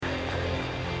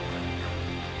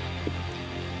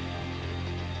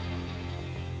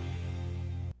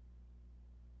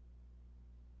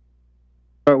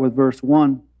start with verse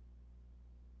 1.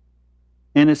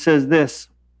 And it says this.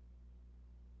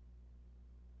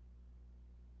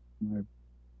 My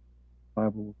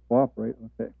Bible will cooperate.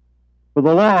 Okay. For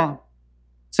the law,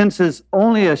 since it's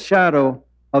only a shadow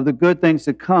of the good things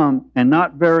to come and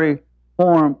not very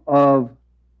form of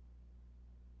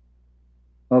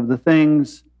the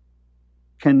things,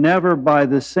 can never by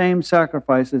the same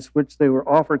sacrifices which they were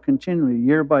offered continually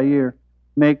year by year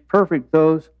make perfect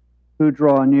those who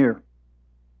draw near.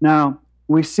 Now,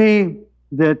 we see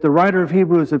that the writer of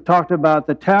Hebrews have talked about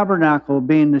the tabernacle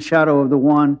being the shadow of the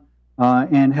one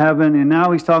in heaven, and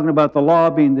now he's talking about the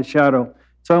law being the shadow.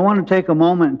 So I want to take a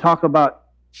moment and talk about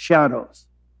shadows.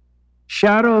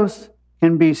 Shadows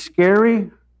can be scary,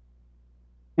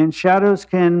 and shadows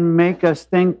can make us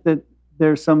think that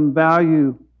there's some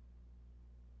value,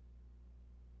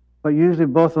 but usually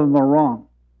both of them are wrong.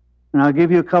 And I'll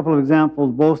give you a couple of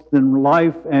examples, both in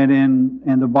life and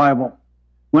in the Bible.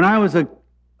 When I was a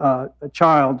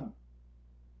child,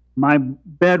 my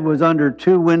bed was under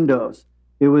two windows.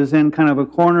 It was in kind of a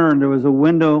corner, and there was a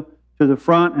window to the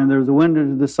front, and there was a window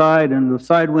to the side, and the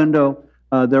side window,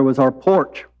 there was our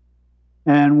porch.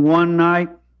 And one night,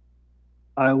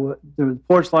 the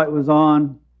porch light was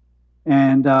on,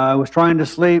 and I was trying to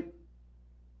sleep,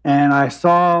 and I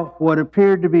saw what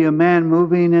appeared to be a man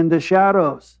moving in the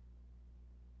shadows.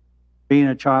 Being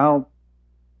a child,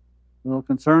 a little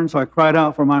concerned, so I cried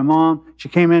out for my mom. She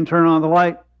came in, turned on the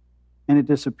light, and it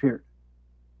disappeared.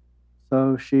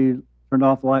 So she turned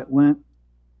off the light, went,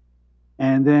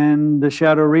 and then the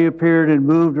shadow reappeared and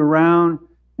moved around,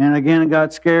 and again it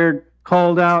got scared,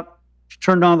 called out, she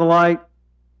turned on the light,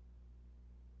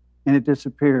 and it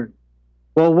disappeared.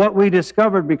 Well, what we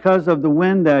discovered because of the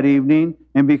wind that evening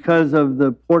and because of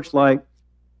the porch light,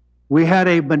 we had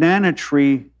a banana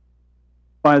tree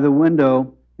by the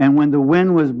window, and when the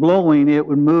wind was blowing, it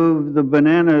would move the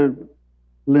banana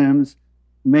limbs,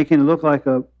 making it look like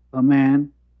a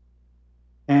man.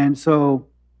 And so,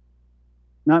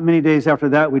 not many days after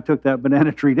that, we took that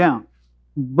banana tree down.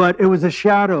 But it was a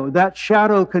shadow. That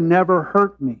shadow could never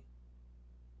hurt me.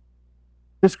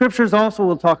 The scriptures also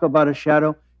will talk about a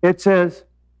shadow. It says,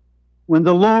 when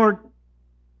the Lord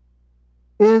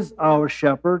is our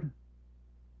shepherd,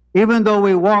 even though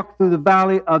we walk through the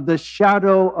valley of the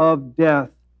shadow of death,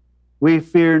 we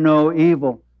fear no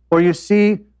evil. For you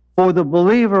see, for the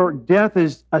believer, death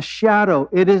is a shadow.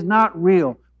 It is not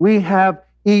real. We have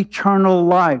eternal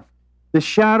life. The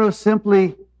shadow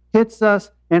simply hits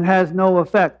us and has no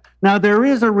effect. Now, there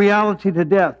is a reality to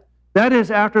death. That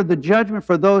is after the judgment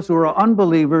for those who are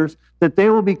unbelievers, that they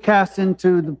will be cast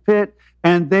into the pit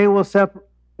and they will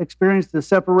experience the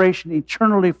separation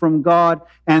eternally from God,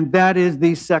 and that is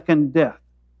the second death.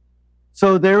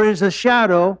 So there is a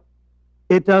shadow.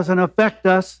 It doesn't affect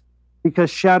us because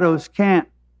shadows can't,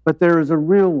 but there is a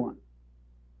real one.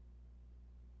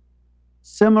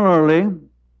 Similarly,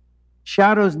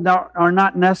 shadows are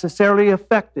not necessarily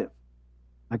effective.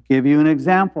 I'll give you an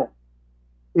example.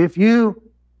 If you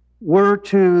were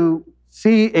to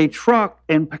see a truck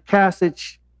and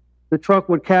the truck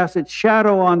would cast its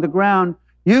shadow on the ground,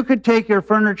 you could take your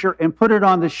furniture and put it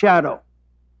on the shadow.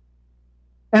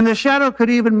 And the shadow could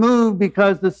even move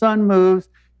because the sun moves,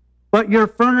 but your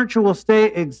furniture will stay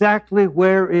exactly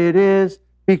where it is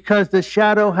because the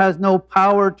shadow has no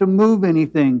power to move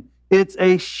anything. It's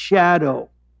a shadow.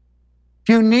 If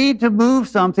you need to move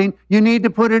something, you need to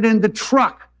put it in the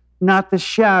truck, not the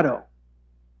shadow.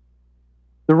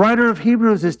 The writer of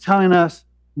Hebrews is telling us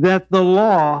that the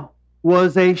law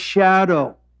was a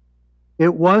shadow.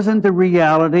 It wasn't the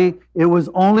reality. It was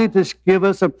only to give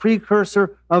us a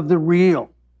precursor of the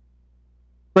real.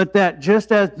 But that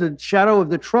just as the shadow of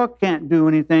the truck can't do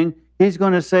anything, he's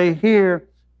going to say here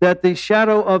that the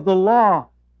shadow of the law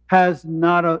is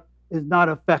not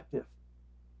effective.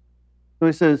 So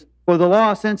he says, for the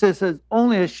law, since it says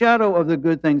only a shadow of the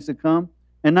good things to come,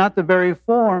 and not the very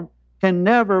form, can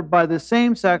never, by the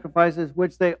same sacrifices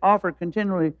which they offer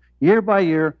continually year by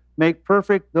year, make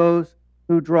perfect those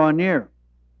who draw near.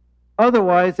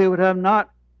 Otherwise, they would have not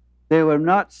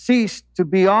ceased to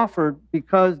be offered,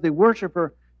 because the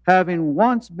worshiper, having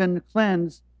once been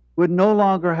cleansed, would no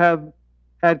longer have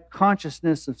had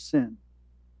consciousness of sin.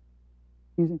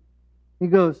 He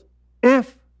goes,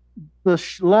 if the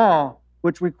law,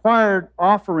 which required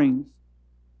offerings,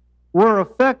 were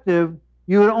effective,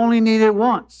 you would only need it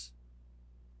once,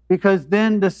 because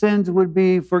then the sins would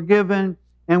be forgiven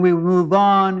and we would move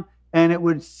on and it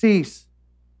would cease.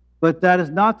 But that is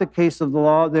not the case of the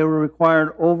law. They were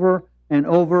required over and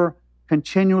over,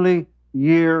 continually,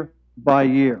 year by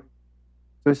year.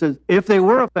 So he says, if they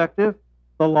were effective,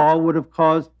 the law would have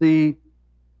caused the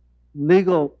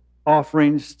legal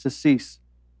offerings to cease,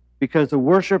 because the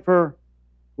worshiper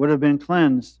would have been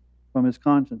cleansed from his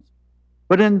conscience.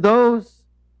 But in those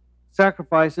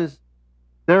sacrifices,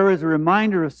 there is a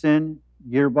reminder of sin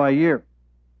year by year.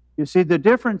 You see, the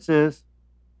difference is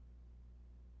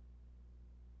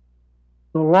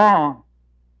the law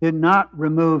did not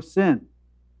remove sin.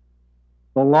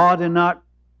 The law did not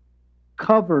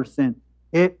cover sin.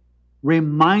 It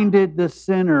reminded the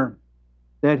sinner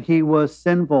that he was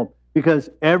sinful, because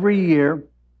every year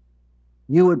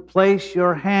you would place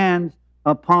your hands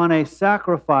upon a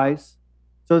sacrifice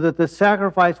so that the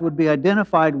sacrifice would be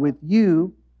identified with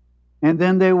you, and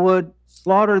then they would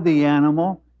slaughter the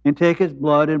animal and take its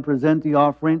blood and present the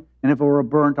offering, and if it were a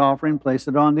burnt offering, place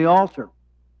it on the altar.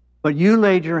 But you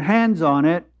laid your hands on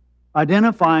it,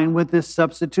 identifying with this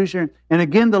substitution. And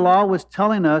again, the law was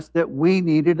telling us that we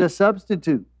needed a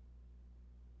substitute.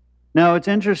 Now, it's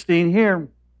interesting here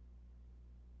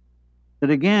that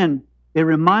again, it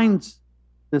reminds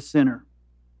the sinner.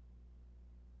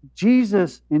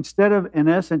 Jesus, instead of, in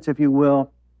essence, if you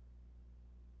will,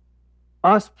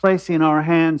 us placing our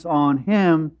hands on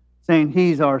him, saying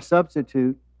he's our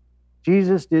substitute,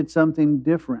 Jesus did something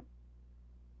different.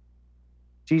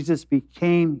 Jesus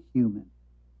became human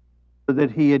so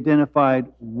that he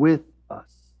identified with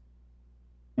us.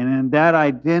 And in that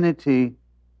identity,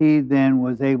 he then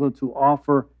was able to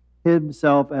offer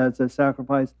himself as a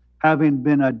sacrifice, having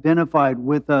been identified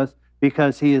with us,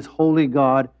 because he is holy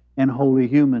God and holy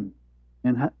human.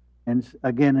 And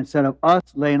again, instead of us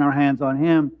laying our hands on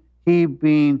him, he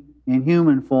being in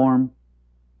human form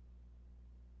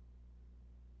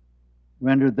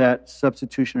rendered that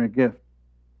substitutionary gift.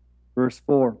 Verse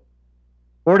 4.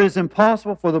 For it is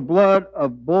impossible for the blood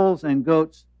of bulls and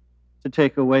goats to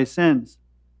take away sins.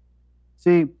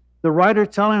 See, the writer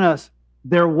telling us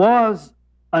there was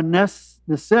a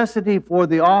necessity for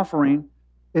the offering.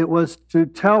 It was to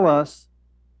tell us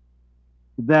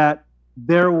that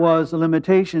there was a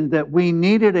limitation, that we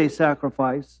needed a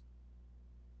sacrifice,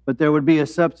 but there would be a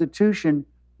substitution,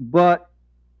 but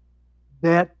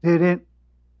that didn't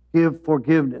give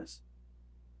forgiveness.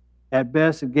 At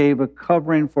best, it gave a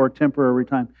covering for a temporary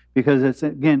time, because it's,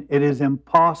 again, it is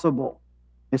impossible.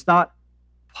 It's not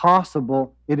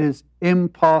possible, it is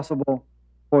impossible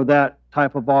for that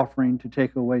type of offering to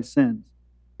take away sins.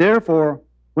 Therefore,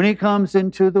 when he comes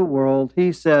into the world,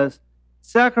 he says,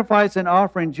 sacrifice and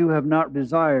offerings you have not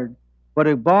desired, but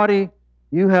a body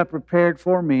you have prepared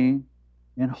for me,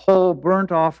 and whole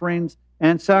burnt offerings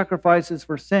and sacrifices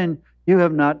for sin you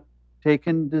have not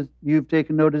taken, you've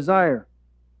taken no desire.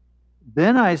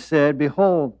 Then I said,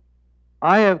 behold,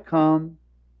 I have come.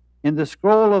 In the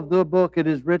scroll of the book it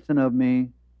is written of me,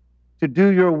 to do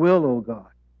your will, O God.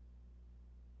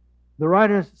 The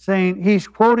writer is saying, he's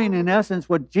quoting in essence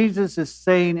what Jesus is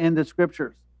saying in the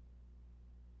scriptures.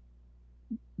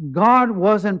 God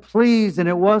wasn't pleased, and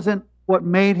it wasn't what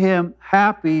made him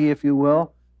happy, if you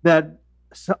will, that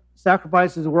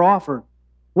sacrifices were offered.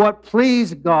 What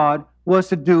pleased God was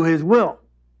to do his will.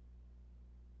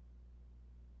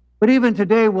 But even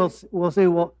today we'll say,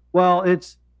 well,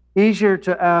 it's easier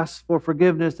to ask for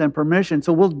forgiveness than permission.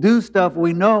 So we'll do stuff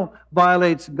we know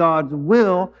violates God's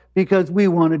will because we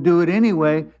want to do it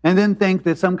anyway, and then think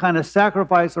that some kind of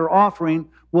sacrifice or offering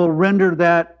will render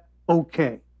that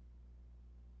okay.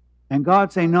 And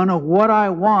God's saying, no, what I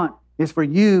want is for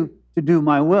you to do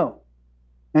my will.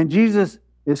 And Jesus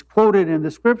is quoted in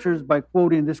the scriptures by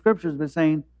quoting the scriptures by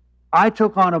saying, I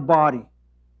took on a body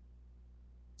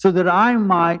so that I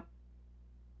might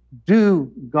do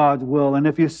God's will. And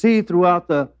if you see throughout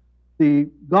the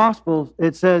Gospels,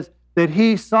 it says that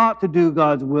he sought to do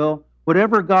God's will.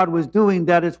 Whatever God was doing,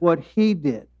 that is what he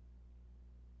did.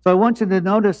 So I want you to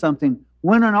notice something.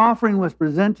 When an offering was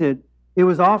presented, it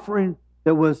was offering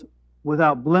that was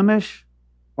without blemish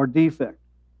or defect.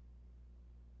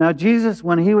 Now Jesus,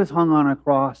 when he was hung on a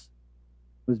cross,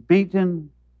 was beaten,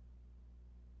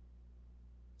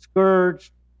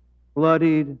 scourged,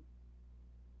 bloodied,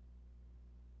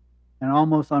 and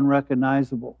almost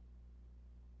unrecognizable.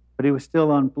 But he was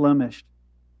still unblemished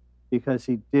because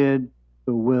he did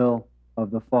the will of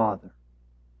the Father.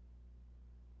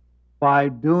 By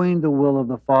doing the will of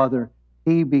the Father,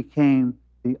 he became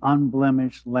the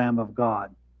unblemished Lamb of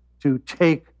God to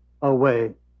take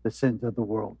away the sins of the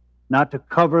world. Not to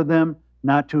cover them,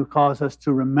 not to cause us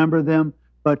to remember them,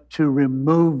 but to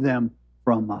remove them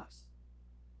from us.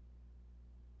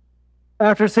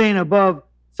 After saying above,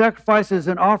 sacrifices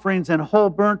and offerings and whole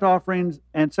burnt offerings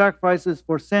and sacrifices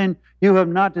for sin you have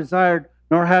not desired,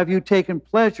 nor have you taken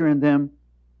pleasure in them,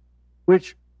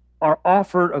 which are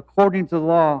offered according to the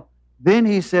law. Then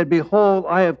he said, behold,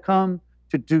 I have come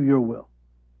to do your will.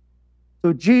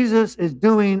 So Jesus is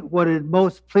doing what it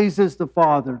most pleases the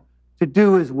Father, to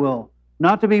do his will,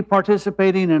 not to be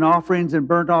participating in offerings and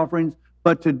burnt offerings,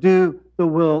 but to do the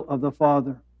will of the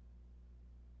Father.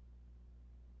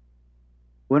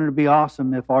 Wouldn't it be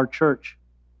awesome if our church,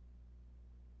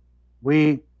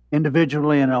 we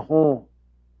individually and a whole,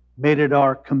 made it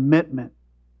our commitment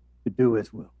to do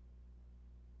his will?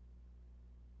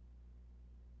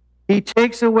 He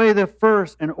takes away the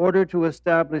first in order to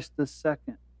establish the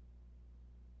second.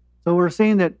 So we're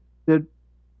seeing that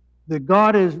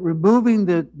God is removing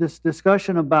this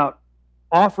discussion about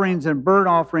offerings and burnt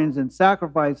offerings and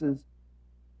sacrifices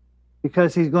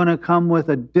because he's going to come with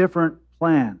a different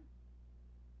plan.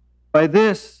 By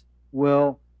this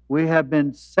will we have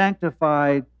been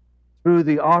sanctified through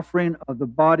the offering of the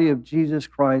body of Jesus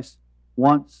Christ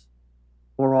once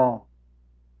for all.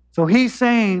 So he's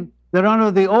saying that under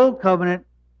the old covenant,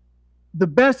 the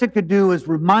best it could do is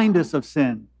remind us of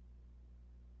sin.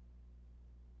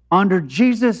 Under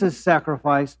Jesus'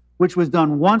 sacrifice, which was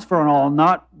done once for all,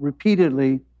 not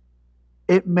repeatedly,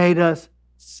 it made us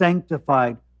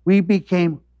sanctified. We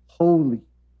became holy.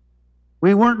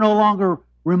 We weren't no longer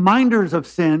reminders of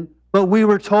sin, but we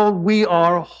were told we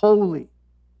are holy.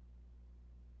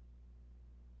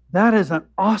 That is an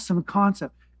awesome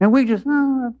concept. And we just,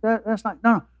 no, that's not,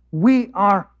 no. We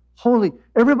are holy.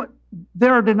 Everybody,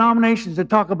 there are denominations that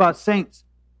talk about saints.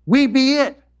 We be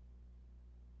it.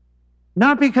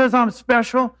 Not because I'm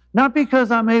special, not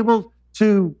because I'm able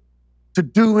to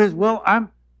do his will. I'm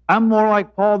more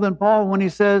like Paul than Paul when he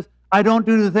says, I don't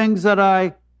do the things that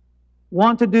I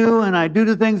want to do and I do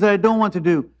the things that I don't want to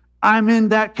do. I'm in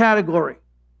that category.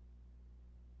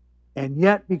 And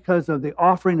yet, because of the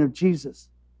offering of Jesus,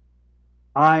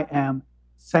 I am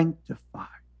sanctified.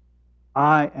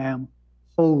 I am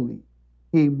holy.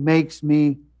 He makes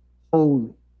me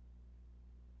holy.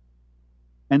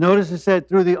 And notice it said,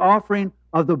 through the offering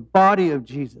of the body of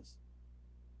Jesus.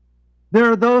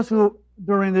 There are those who,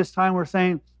 during this time, were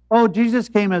saying, oh, Jesus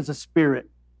came as a spirit.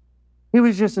 He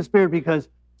was just a spirit because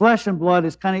flesh and blood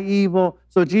is kind of evil,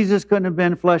 so Jesus couldn't have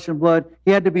been flesh and blood.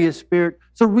 He had to be a spirit.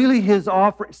 So really his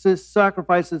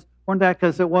sacrifices weren't that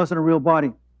because it wasn't a real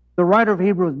body. The writer of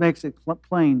Hebrews makes it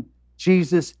plain.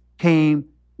 Jesus came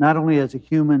not only as a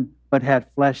human, but had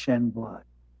flesh and blood.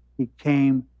 He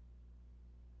came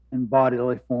in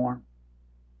bodily form.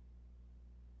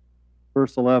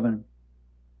 Verse 11.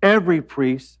 Every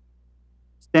priest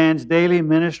stands daily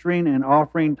ministering and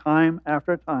offering time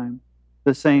after time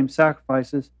the same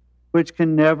sacrifices, which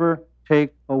can never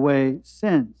take away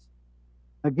sins.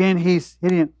 Again, he's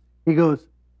hitting it. He goes,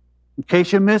 in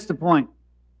case you missed the point,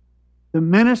 the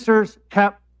ministers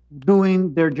kept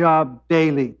doing their job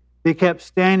daily. They kept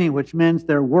standing, which means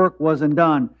their work wasn't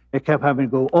done. It kept having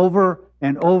to go over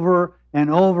and over and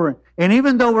over. And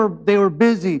even though they were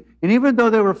busy, and even though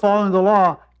they were following the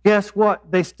law, guess what?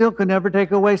 They still could never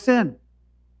take away sin.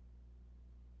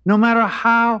 No matter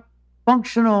how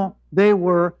functional they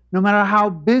were, no matter how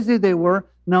busy they were,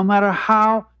 no matter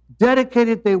how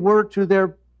dedicated they were to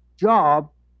their job,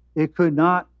 it could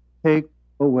not take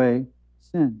away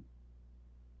sin.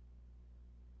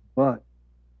 But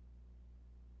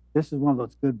this is one of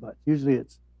those good buts. Usually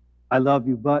it's, I love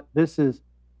you, but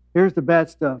here's the bad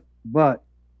stuff. But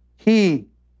he,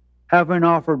 having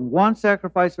offered one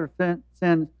sacrifice for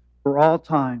sins for all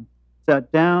time,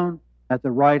 sat down at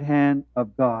the right hand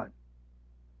of God.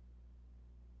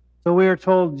 So we are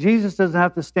told Jesus doesn't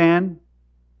have to stand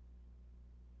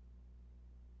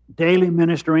daily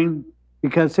ministering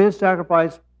because his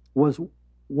sacrifice was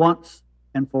once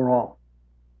and for all.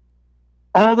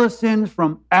 All the sins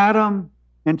from Adam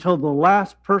until the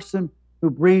last person who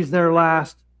breathes their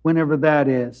last, whenever that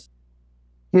is,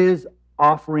 his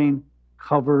offering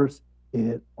covers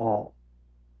it all.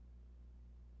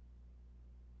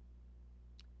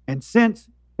 And since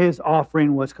his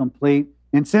offering was complete,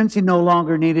 and since he no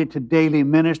longer needed to daily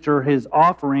minister his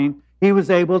offering, he was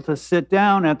able to sit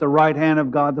down at the right hand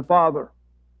of God the Father,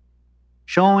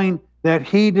 showing that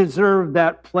he deserved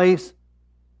that place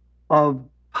of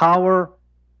power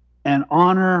and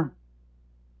honor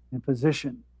and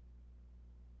position,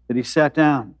 that he sat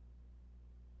down.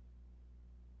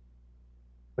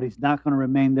 But he's not going to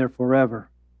remain there forever,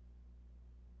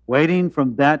 waiting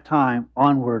from that time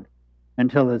onward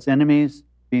until his enemies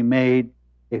be made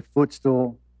a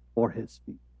footstool for his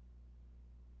feet.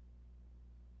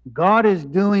 God is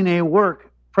doing a work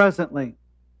presently.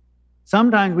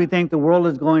 Sometimes we think the world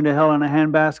is going to hell in a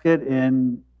handbasket,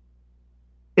 and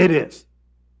it is.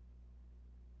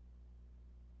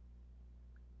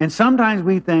 And sometimes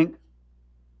we think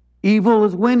evil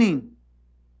is winning.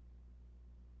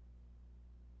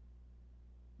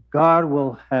 God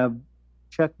will have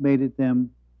checkmated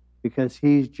them because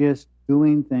he's just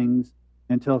doing things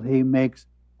until he makes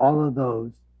all of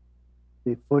those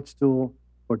the footstool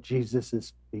for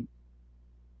Jesus' feet.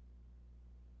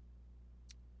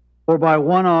 For by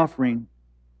one offering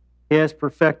he has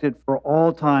perfected for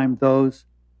all time those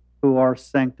who are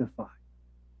sanctified.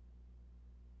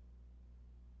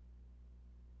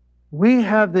 We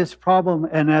have this problem,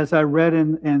 and as I read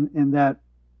in that,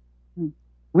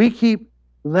 we keep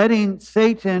letting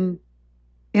Satan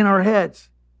in our heads.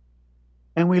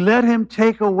 And we let him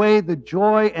take away the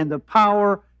joy and the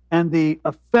power and the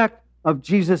effect of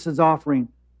Jesus' offering.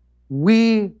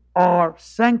 We are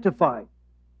sanctified.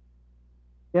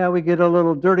 Yeah, we get a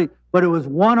little dirty, but it was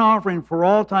one offering for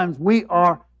all times. We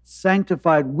are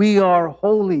sanctified. We are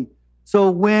holy.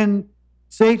 So when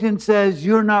Satan says,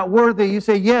 you're not worthy, you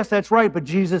say, yes, that's right, but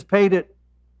Jesus paid it.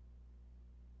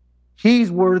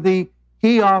 He's worthy.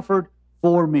 He offered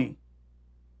for me.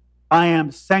 I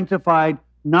am sanctified,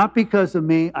 not because of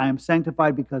me. I am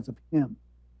sanctified because of him.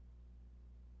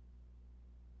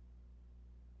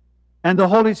 And the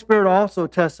Holy Spirit also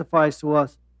testifies to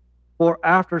us, for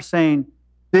after saying,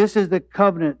 this is the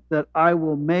covenant that I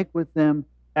will make with them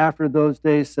after those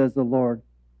days, says the Lord.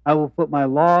 I will put my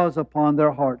laws upon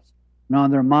their hearts, and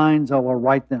on their minds I will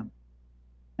write them.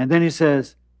 And then he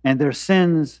says, and their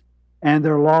sins and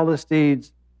their lawless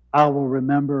deeds I will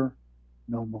remember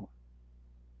no more.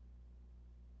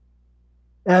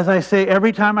 As I say,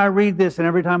 every time I read this and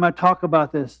every time I talk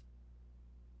about this,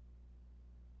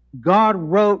 God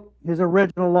wrote his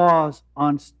original laws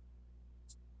on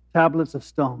tablets of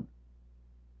stone.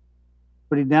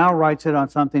 But he now writes it on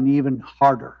something even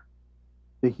harder,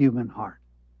 the human heart.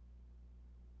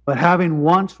 But having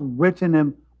once written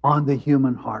him on the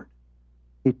human heart,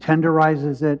 he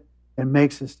tenderizes it and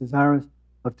makes us desirous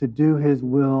of to do his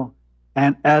will.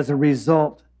 And as a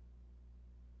result,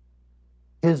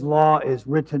 his law is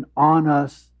written on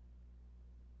us,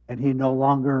 and he no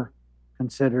longer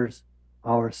considers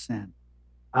our sin.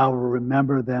 I will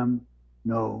remember them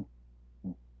no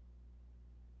more.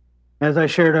 As I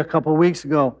shared a couple weeks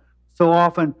ago, so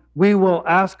often we will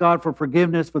ask God for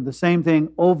forgiveness for the same thing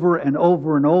over and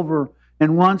over and over.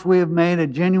 And once we have made a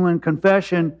genuine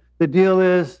confession, the deal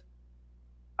is,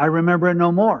 I remember it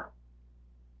no more.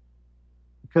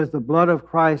 Because the blood of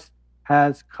Christ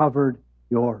has covered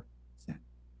your sin.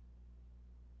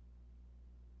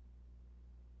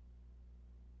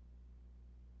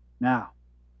 Now,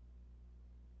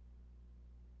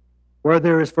 where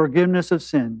there is forgiveness of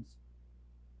sins,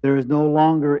 there is no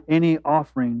longer any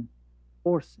offering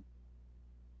for sin.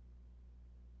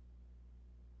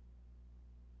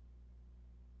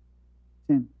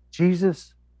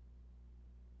 Jesus,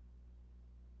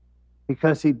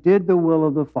 because he did the will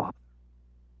of the Father,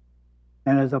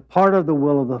 and as a part of the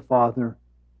will of the Father,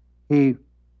 he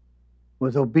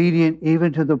was obedient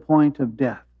even to the point of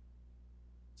death,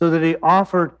 so that he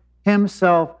offered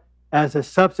himself as a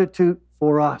substitute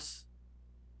for us.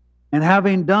 And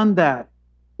having done that,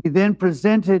 he then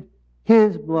presented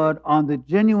his blood on the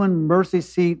genuine mercy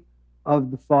seat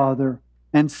of the Father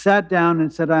and sat down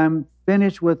and said, I'm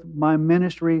finished with my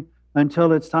ministry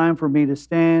until it's time for me to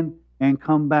stand and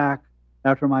come back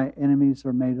after my enemies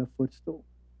are made a footstool.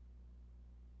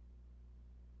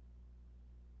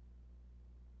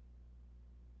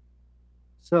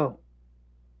 So,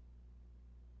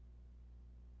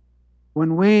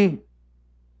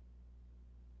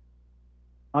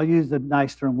 I'll use the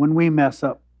nice term, when we mess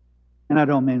up, and I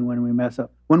don't mean when we mess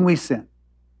up, when we sin,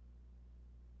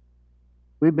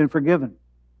 we've been forgiven.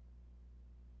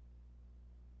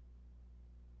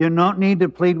 You don't need to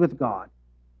plead with God.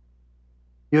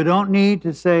 You don't need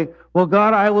to say, well,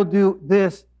 God, I will do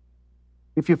this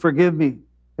if you forgive me,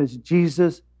 because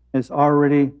Jesus has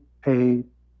already paid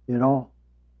it all.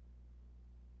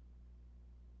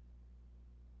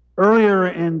 Earlier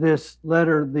in this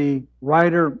letter, the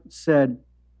writer said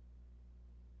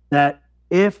that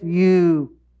if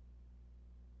you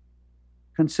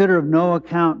consider of no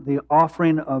account the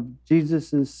offering of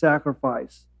Jesus'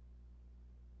 sacrifice,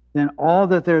 then all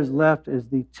that there's left is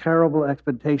the terrible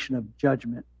expectation of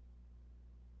judgment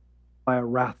by a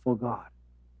wrathful God.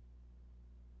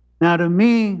 Now, to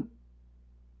me,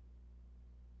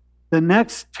 the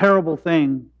next terrible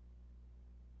thing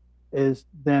is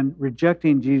then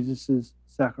rejecting Jesus'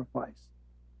 sacrifice.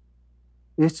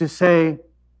 Is to say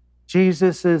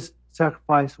Jesus'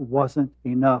 sacrifice wasn't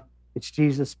enough. It's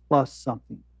Jesus plus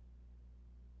something.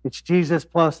 It's Jesus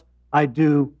plus I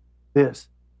do this.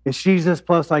 It's Jesus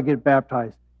plus I get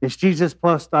baptized. It's Jesus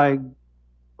plus I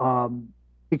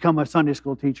become a Sunday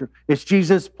school teacher. It's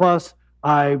Jesus plus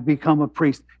I become a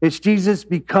priest. It's Jesus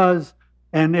because,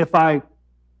 and if I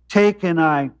take and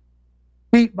I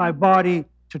beat my body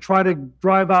to try to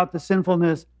drive out the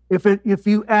sinfulness, if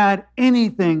you add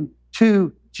anything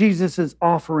to Jesus'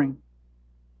 offering,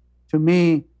 to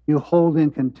me, you hold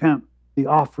in contempt the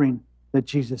offering that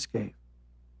Jesus gave.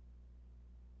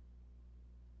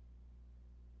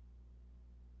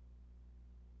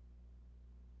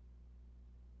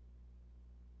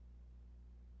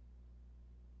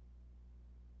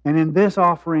 And in this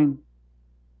offering,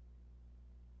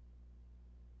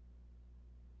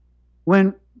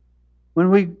 when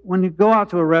you go out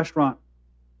to a restaurant,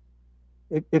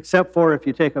 except for if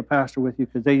you take a pastor with you,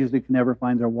 because they usually can never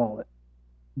find their wallet.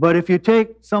 But if you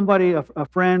take somebody, a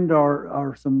friend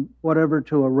or some whatever,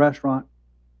 to a restaurant,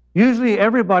 usually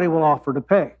everybody will offer to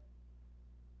pay.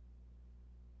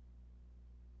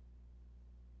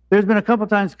 There's been a couple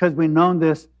times because we've known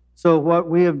this, so what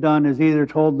we have done is either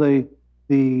told the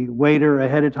waiter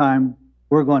ahead of time,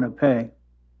 we're going to pay,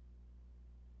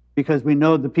 because we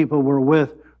know the people we're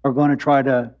with are going to try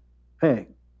to pay.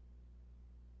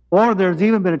 Or there's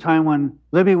even been a time when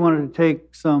Libby wanted to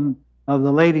take some of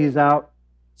the ladies out,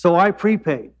 so I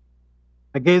prepaid.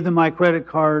 I gave them my credit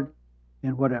card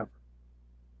and whatever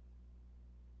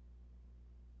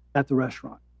at the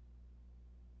restaurant.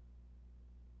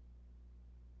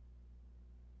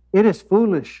 It is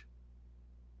foolish.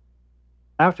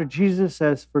 After Jesus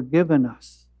has forgiven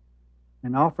us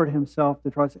and offered himself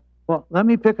to try to say, well, let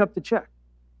me pick up the check.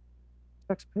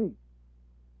 Check's paid.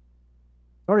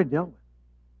 It's already dealt with.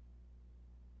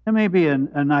 It may be a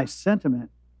nice sentiment,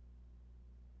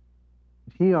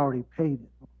 but he already paid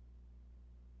it.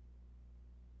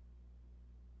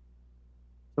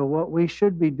 So what we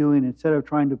should be doing, instead of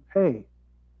trying to pay,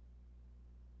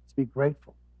 is be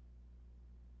grateful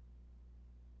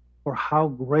for how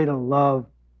great a love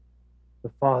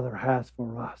the Father has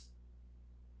for us.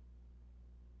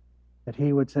 That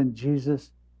he would send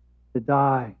Jesus to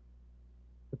die,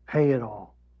 to pay it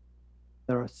all,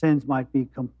 that our sins might be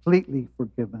completely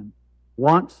forgiven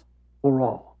once for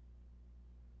all.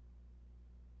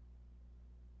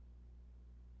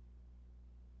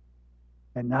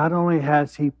 And not only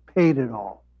has he paid it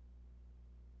all,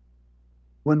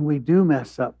 when we do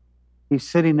mess up, he's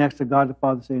sitting next to God the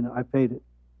Father saying, I paid it.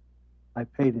 I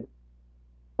paid it.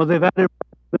 Well, they've added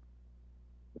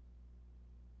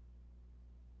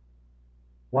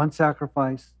one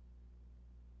sacrifice,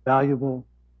 valuable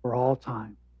for all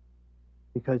time.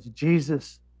 Because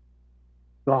Jesus,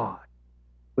 God,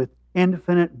 with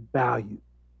infinite value,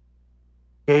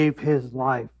 gave his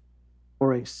life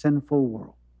for a sinful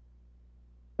world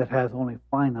that has only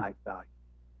finite value.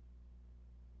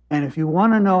 And if you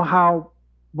want to know how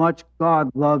much God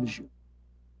loves you,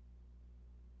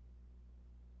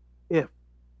 if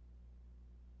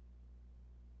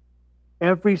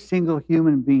every single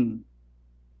human being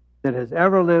that has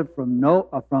ever lived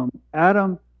from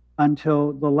Adam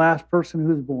until the last person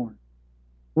who's born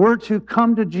were to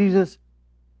come to Jesus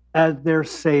as their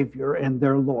Savior and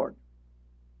their Lord,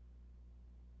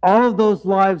 all of those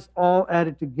lives all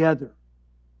added together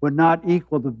would not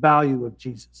equal the value of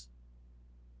Jesus.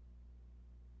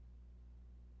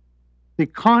 The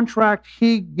contract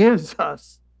he gives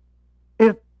us,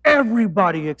 if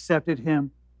everybody accepted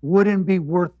him, wouldn't be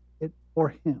worth it for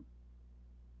him.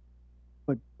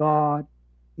 But God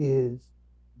is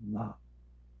love.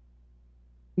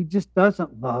 He just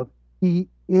doesn't love. He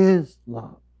is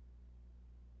love.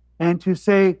 And to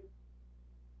say,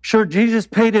 sure, Jesus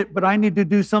paid it, but I need to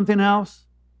do something else,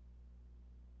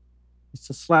 is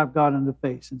to slap God in the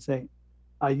face and say,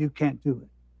 you can't do it.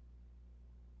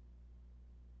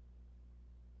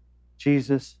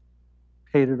 Jesus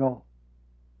paid it all.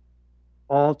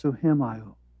 All to him I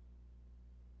owe.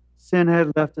 Sin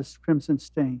had left a crimson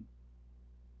stain.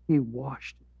 He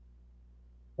washed it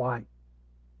white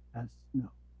as snow.